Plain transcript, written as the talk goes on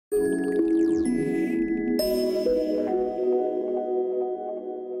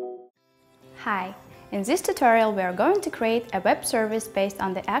Hi! In this tutorial we are going to create a web service based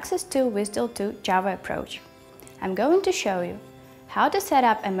on the Axis2 WSDL2Java approach. I'm going to show you how to set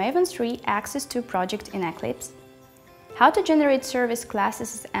up a Maven 3 Axis2 project in Eclipse, how to generate service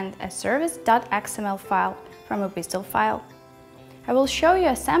classes and a service.xml file from a WSDL file. I will show you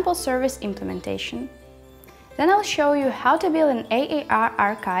a sample service implementation. Then I'll show you how to build an AAR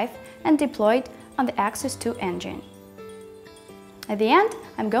archive and deploy it on the Axis2 engine. At the end,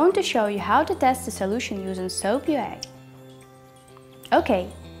 I'm going to show you how to test the solution using SOAP UI.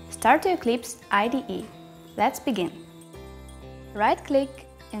 OK, start the Eclipse IDE. Let's begin. Right-click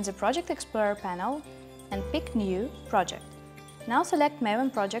in the Project Explorer panel and pick New Project. Now select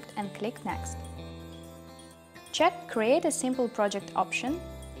Maven project and click Next. Check Create a Simple Project option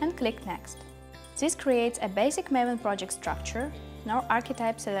and click Next. This creates a basic Maven project structure. No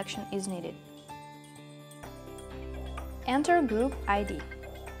archetype selection is needed. Enter Group ID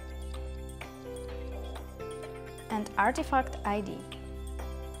and Artifact ID.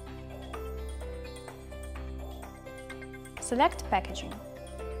 Select Packaging.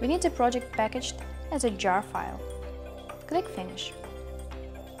 We need the project packaged as a jar file. Click Finish.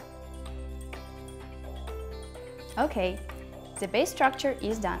 OK, the base structure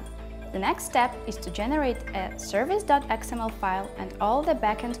is done. The next step is to generate a service.xml file and all the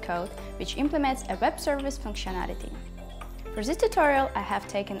backend code which implements a web service functionality. For this tutorial, I have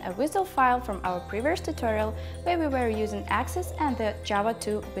taken a WSDL file from our previous tutorial where we were using Axis and the Java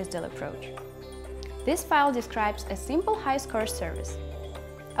 2 WSDL approach. This file describes a simple high-score service.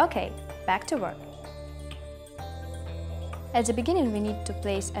 OK, back to work. At the beginning, we need to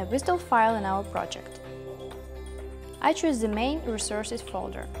place a WSDL file in our project. I choose the main resources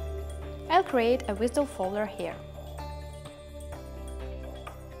folder. I'll create a WSDL folder here.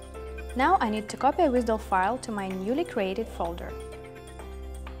 Now I need to copy a WSDL file to my newly created folder.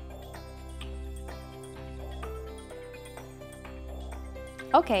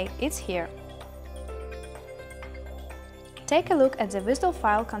 OK, it's here. Take a look at the WSDL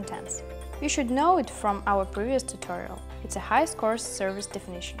file contents. You should know it from our previous tutorial. It's a high-scores service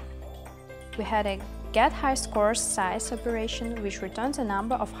definition. We had a getHighScoresSize operation which returns a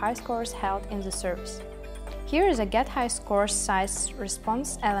number of high scores held in the service. Here is a getHighScoresSize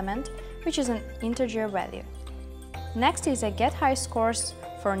response element, which is an integer value. Next is a getHighScores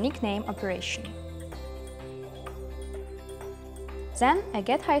for nickname operation. Then a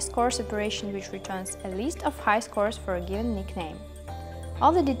getHighScores operation which returns a list of high scores for a given nickname.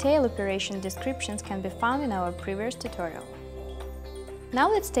 All the detailed operation descriptions can be found in our previous tutorial.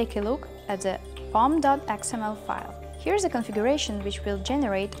 Now let's take a look at the pom.xml file. Here's a configuration which will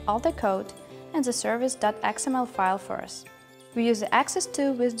generate all the code and the service.xml file for us. We use the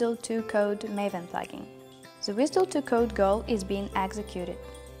Axis2 WSDL2 Code Maven plugin. The WSDL2 code goal is being executed.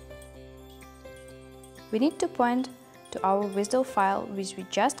 We need to point to our WSDL file which we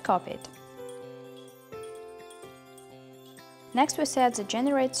just copied. Next we set the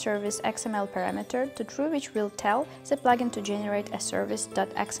generate service XML parameter to true, which will tell the plugin to generate a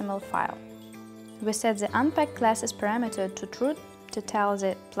service.xml file. We set the unpacked classes parameter to true to tell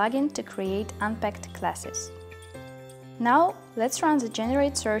the plugin to create unpacked classes. Now let's run the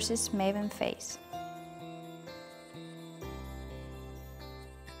generate sources Maven phase.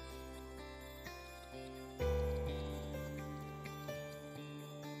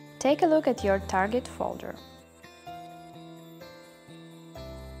 Take a look at your target folder.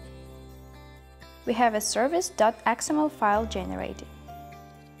 We have a service.xml file generated.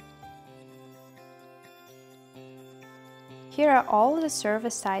 Here are all the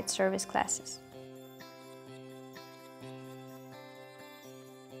server-side service classes.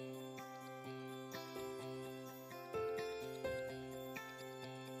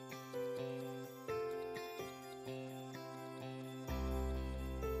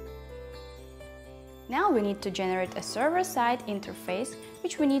 Now we need to generate a server-side interface,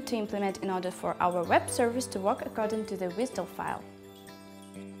 which we need to implement in order for our web service to work according to the WSDL file.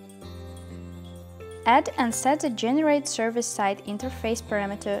 Add and set the generate service-side interface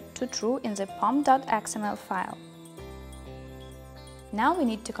parameter to true in the pom.xml file. Now we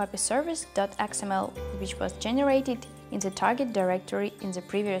need to copy service.xml, which was generated in the target directory in the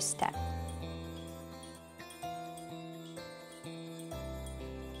previous step.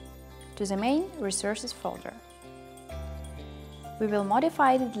 To the main resources folder. We will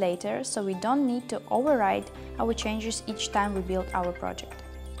modify it later, so we don't need to override our changes each time we build our project.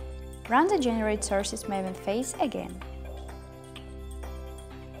 Run the generate sources Maven phase again.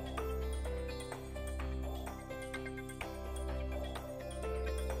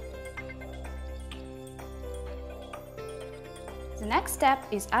 The next step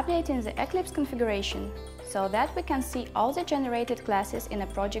is updating the Eclipse configuration so that we can see all the generated classes in a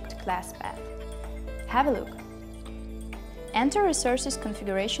project class path. Have a look. Enter resources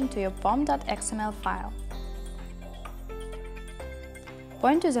configuration to your pom.xml file.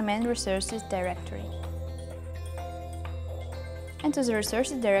 Point to the main resources directory and to the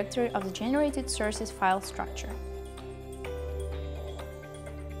resources directory of the generated sources file structure.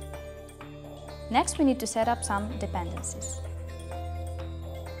 Next, we need to set up some dependencies.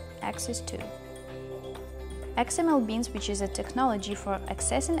 Axis2. XML beans, which is a technology for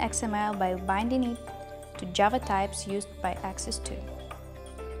accessing XML by binding it to Java types used by Axis2.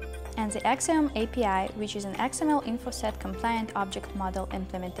 And the Axiom API, which is an XML InfoSet compliant object model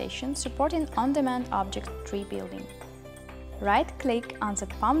implementation supporting on-demand object tree building. Right-click on the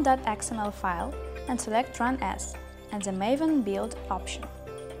pom.xml file and select Run As and the Maven build option.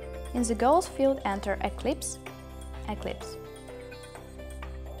 In the Goals field, enter Eclipse.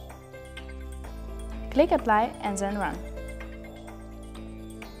 Click Apply and then Run.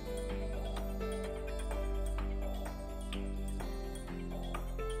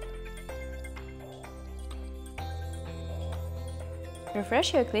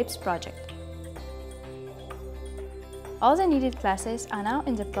 Refresh your Eclipse project. All the needed classes are now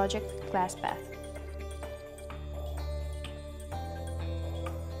in the project class path.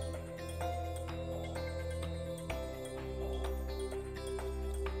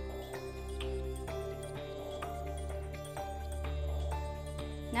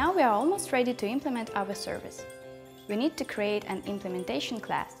 Now we are almost ready to implement our service. We need to create an implementation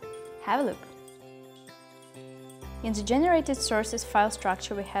class. Have a look. In the generated sources file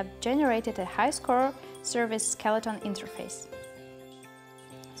structure, we have generated a high-score service skeleton interface.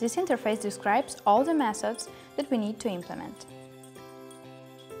 This interface describes all the methods that we need to implement.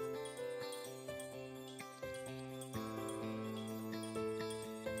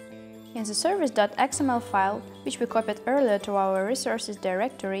 In the service.xml file, which we copied earlier to our resources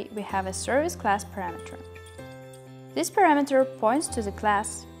directory, we have a service class parameter. This parameter points to the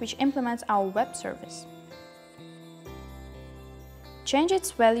class which implements our web service. Change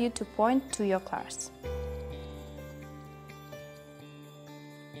its value to point to your class.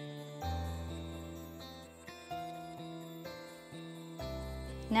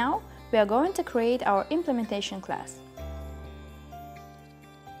 Now, we are going to create our implementation class.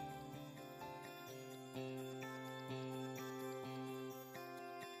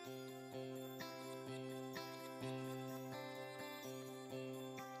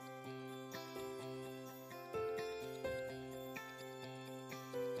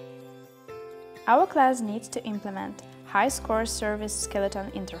 Our class needs to implement high-score service skeleton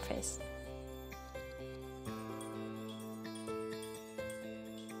interface.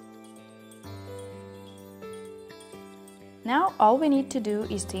 Now all we need to do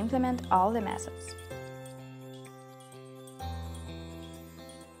is to implement all the methods.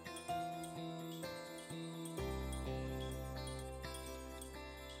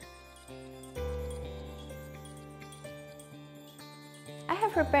 I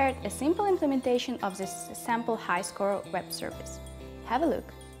have prepared a simple implementation of this sample high-score web service. Have a look.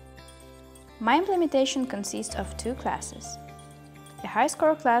 My implementation consists of two classes: a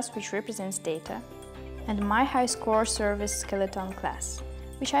high-score class which represents data, and my high-score service skeleton class,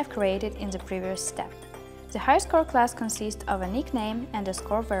 which I've created in the previous step. The high-score class consists of a nickname and a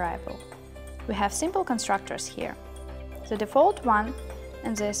score variable. We have simple constructors here: the default one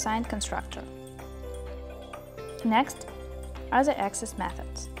and the assigned constructor. Next are the access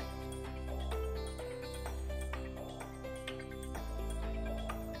methods.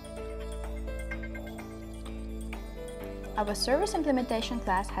 Our service implementation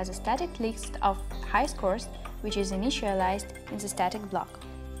class has a static list of high scores, which is initialized in the static block.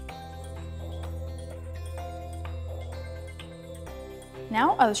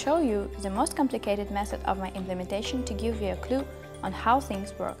 Now I'll show you the most complicated method of my implementation to give you a clue on how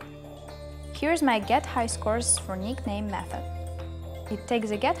things work. Here's my getHighScoresForNickname method. It takes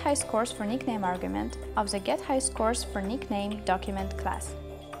the getHighScoresForNickname argument of the getHighScoresForNickname document class.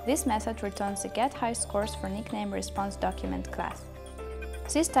 This method returns the getHighScoresForNickname response document class.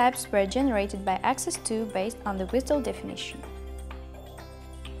 These types were generated by Axis2 based on the WSDL definition.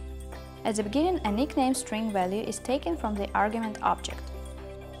 At the beginning, a nickname string value is taken from the argument object.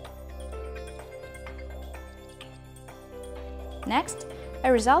 Next,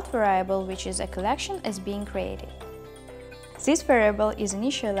 a result variable, which is a collection, is being created. This variable is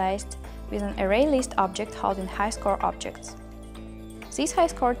initialized with an array list object holding high-score objects. This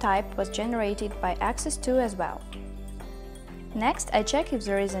high-score type was generated by Axis2 as well. Next, I check if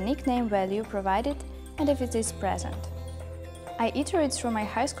there is a nickname value provided and if it is present. I iterate through my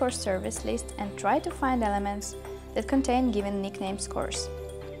high score service list and try to find elements that contain given nickname scores.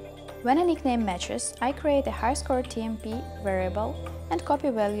 When a nickname matches, I create a high score TMP variable and copy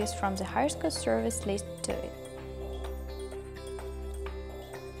values from the high score service list to it.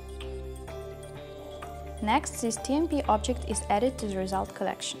 Next, this TMP object is added to the result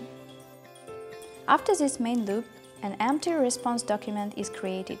collection. After this main loop, an empty response document is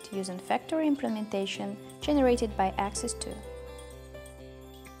created using factory implementation generated by Axis2.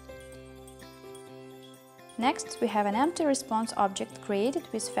 Next, we have an empty response object created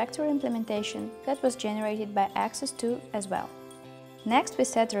with factory implementation that was generated by Axis2 as well. Next, we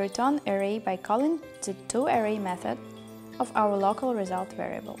set the return array by calling the toArray method of our local result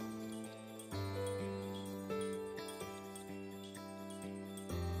variable.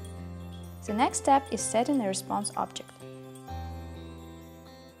 The next step is setting the response object.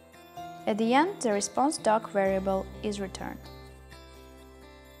 At the end, the response doc variable is returned.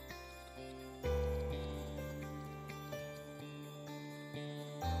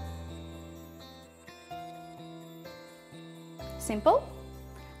 Simple?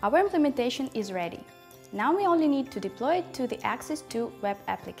 Our implementation is ready. Now we only need to deploy it to the Axis2 web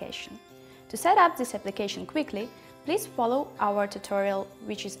application. To set up this application quickly, please follow our tutorial,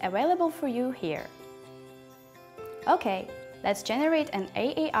 which is available for you here. Okay, let's generate an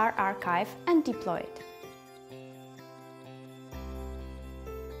AAR archive and deploy it.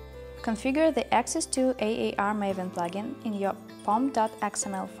 Configure the Axis2 AAR Maven plugin in your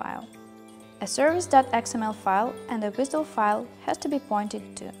pom.xml file. A service.xml file and a WSDL file has to be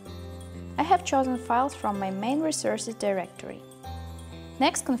pointed to. I have chosen files from my main resources directory.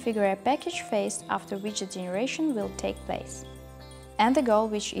 Next, configure a package phase after which the generation will take place, and the goal,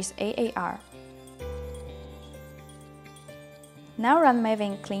 which is AAR. Now run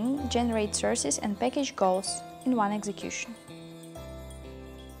maven clean, generate sources and package goals in one execution.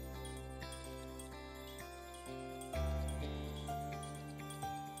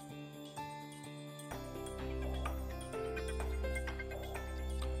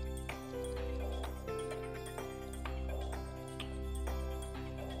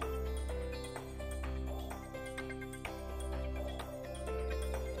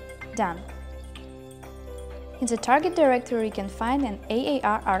 Done. In the target directory you can find an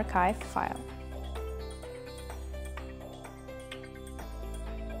AAR archive file.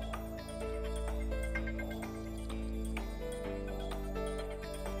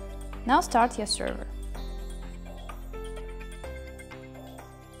 Now start your server.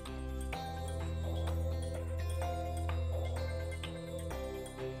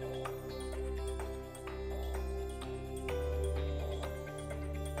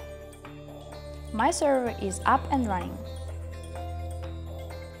 My server is up and running.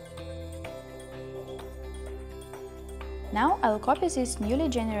 Now I'll copy this newly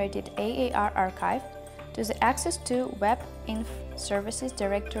generated AAR archive to the Axis2 Web Inf Services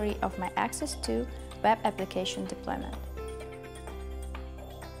directory of my Axis2 web application deployment.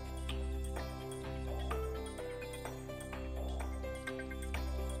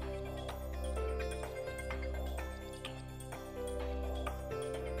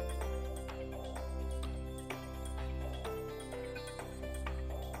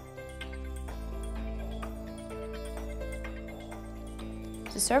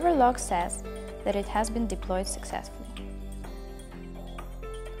 The server log says that it has been deployed successfully.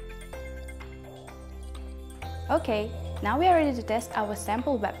 Okay, now we are ready to test our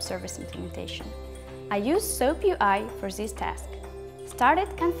sample web service implementation. I use SOAP UI for this task. Start it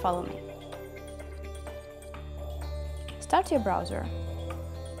and follow me. Start your browser.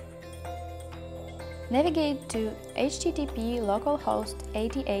 Navigate to http localhost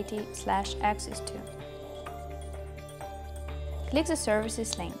 8080/axis2. Click the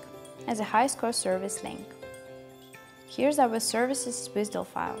Services link as a high-score service link. Here's our services WSDL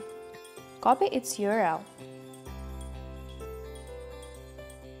file. Copy its URL.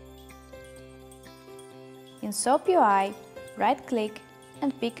 In SOAP UI, right-click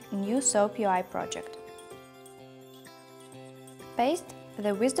and pick New SOAP UI project. Paste the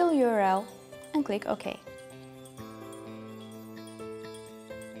WSDL URL and click OK.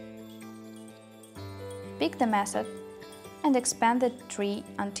 Pick the method and expand the tree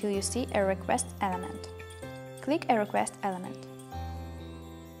until you see a request element. Click a request element.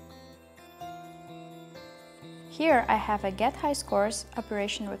 Here I have a get high scores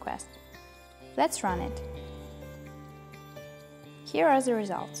operation request. Let's run it. Here are the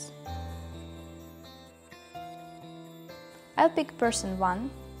results. I'll pick person 1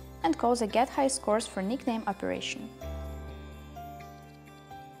 and call the get high scores for nickname operation.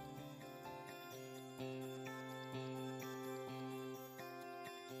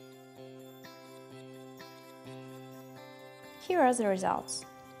 Here are the results.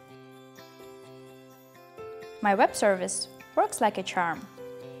 My web service works like a charm.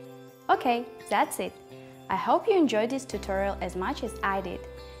 Okay, that's it. I hope you enjoyed this tutorial as much as I did.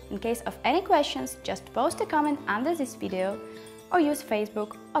 In case of any questions, just post a comment under this video or use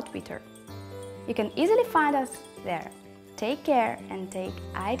Facebook or Twitter. You can easily find us there. Take care and take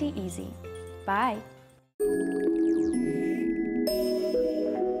IT easy. Bye!